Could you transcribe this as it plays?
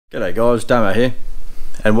G'day guys, Damo here,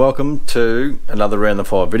 and welcome to another Round the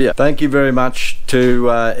Fire video. Thank you very much to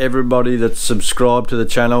everybody that's subscribed to the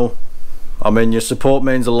channel. I mean, your support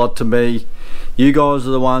means a lot to me. You guys are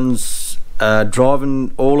the ones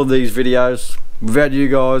driving all of these videos. Without you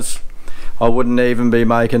guys, I wouldn't even be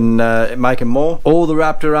making more. All the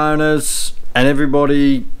Raptor owners and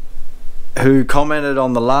everybody who commented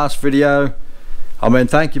on the last video, I mean,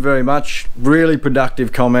 thank you very much. Really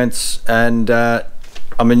productive comments, and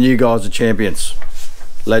I mean, you guys are champions,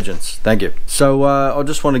 legends. Thank you. So I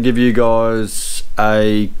just want to give you guys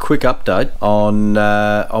a quick update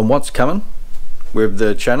on what's coming with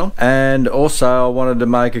the channel, and also I wanted to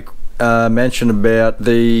make a mention about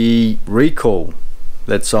the recall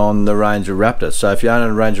that's on the Ranger Raptor. So if you own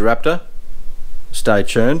a Ranger Raptor, stay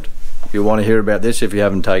tuned. You'll want to hear about this if you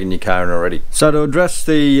haven't taken your car in already. So to address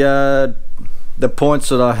the points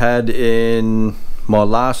that I had in my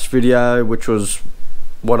last video, which was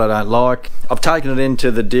what I don't like, I've taken it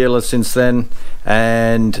into the dealer since then,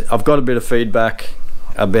 and I've got a bit of feedback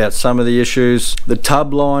about some of the issues. The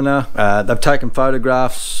tub liner, they've taken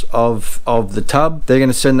photographs of the tub. They're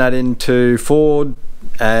going to send that into Ford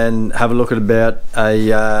and have a look at about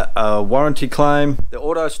a warranty claim. The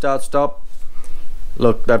auto start stop,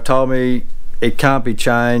 look, they've told me it can't be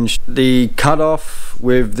changed. The cutoff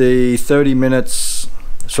with the 30 minutes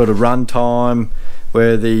sort of run time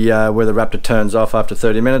where the Raptor turns off after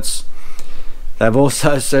 30 minutes, they've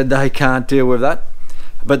also said they can't deal with that,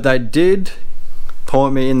 but they did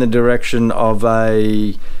point me in the direction of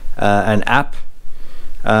an app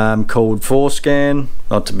called Forescan,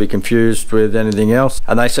 not to be confused with anything else,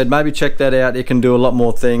 and they said maybe check that out. It can do a lot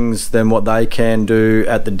more things than what they can do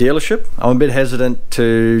at the dealership. I'm a bit hesitant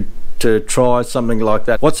to try something like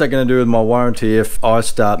that. What's that going to do with my warranty if I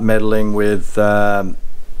start meddling with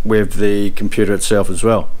the computer itself as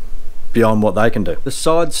well, beyond what they can do? The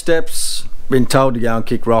side steps, been told to go and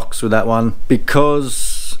kick rocks with that one,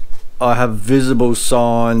 because I have visible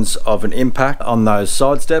signs of an impact on those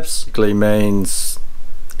side steps. Basically means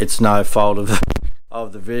it's no fault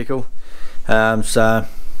of the vehicle. So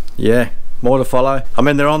yeah, more to follow. I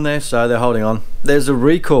mean, they're on there, so they're holding on. There's a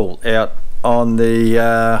recall out on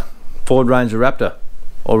the Ford Ranger Raptor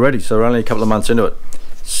already, so we're only a couple of months into it.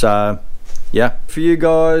 So yeah, for you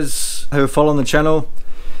guys who are following the channel,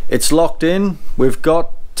 it's locked in. We've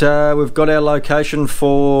got our location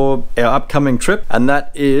for our upcoming trip, and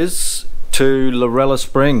that is to Lorella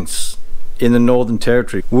Springs in the Northern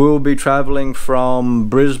Territory. We'll be traveling from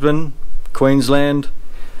Brisbane, Queensland,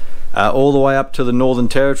 all the way up to the Northern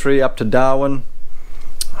Territory, up to Darwin,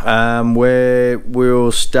 where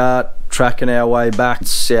we'll start tracking our way back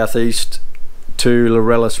southeast to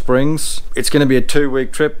Lorella Springs. It's going to be a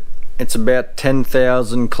 2-week trip. It's about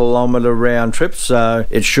 10,000 kilometre round trip, so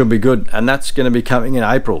it should be good, and that's going to be coming in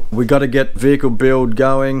April. We got to get vehicle build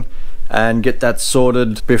going and get that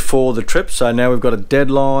sorted before the trip, so now we've got a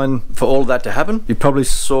deadline for all of that to happen. You probably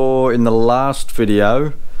saw in the last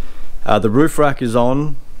video, the roof rack is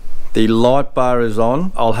on, the light bar is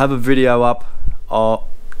on. I'll have a video up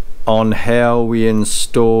on how we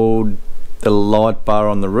installed the light bar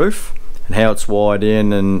on the roof and how it's wired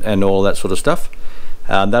in and all that sort of stuff.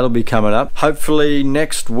 That'll be coming up. Hopefully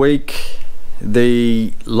next week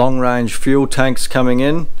the long range fuel tank's coming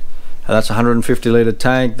in. That's a 150 litre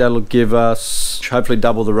tank. That'll give us hopefully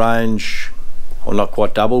double the range, or not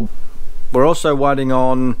quite double. We're also waiting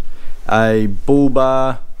on a bull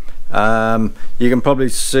bar. You can probably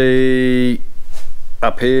see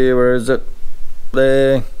up here, where is it?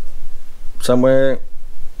 There somewhere.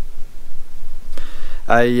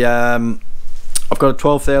 I've got a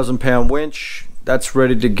 12,000 pound winch that's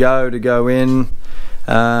ready to go in.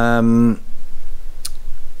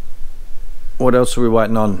 What else are we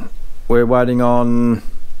waiting on? We're waiting on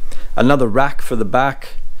another rack for the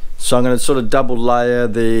back, so I'm going to sort of double layer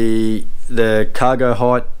the cargo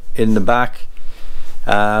height in the back.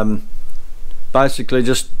 Basically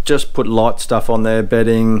just put light stuff on there,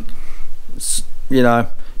 bedding, you know,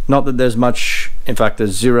 not that there's much, in fact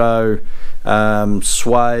there's zero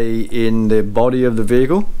sway in the body of the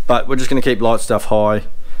vehicle, but we're just going to keep light stuff high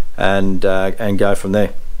and go from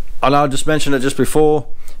there. I know I just mentioned it just before,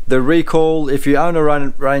 the recall. If you own a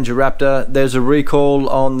Ranger Raptor, there's a recall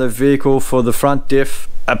on the vehicle for the front diff.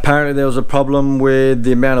 Apparently there was a problem with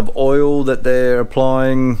the amount of oil that they're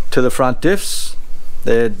applying to the front diffs.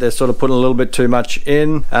 They're sort of putting a little bit too much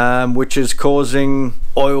in, which is causing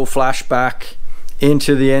oil flashback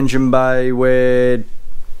into the engine bay where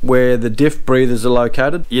the diff breathers are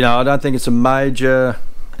located. You know, I don't think it's a major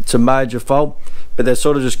fault, but they're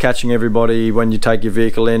sort of just catching everybody when you take your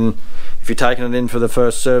vehicle in if you're taking it in for the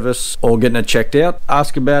first service or getting it checked out,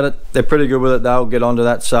 ask about it. They're pretty good with it. They'll get onto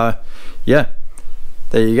that. So yeah,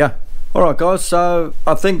 there you go. Alright guys, so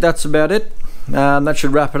I think that's about it. That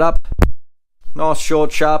should wrap it up. Nice,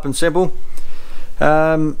 short, sharp and simple.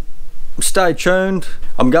 Stay tuned.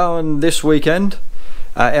 I'm going this weekend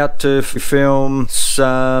out to film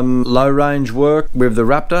some low range work with the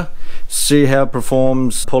Raptor, see how it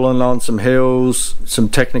performs pulling on some hills, some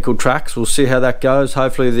technical tracks. We'll see how that goes.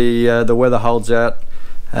 Hopefully the weather holds out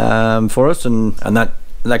for us and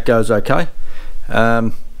that goes okay.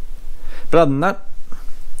 But other than that,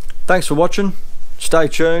 thanks for watching, stay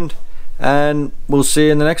tuned, and we'll see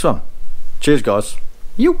you in the next one. Cheers guys.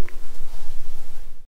 You.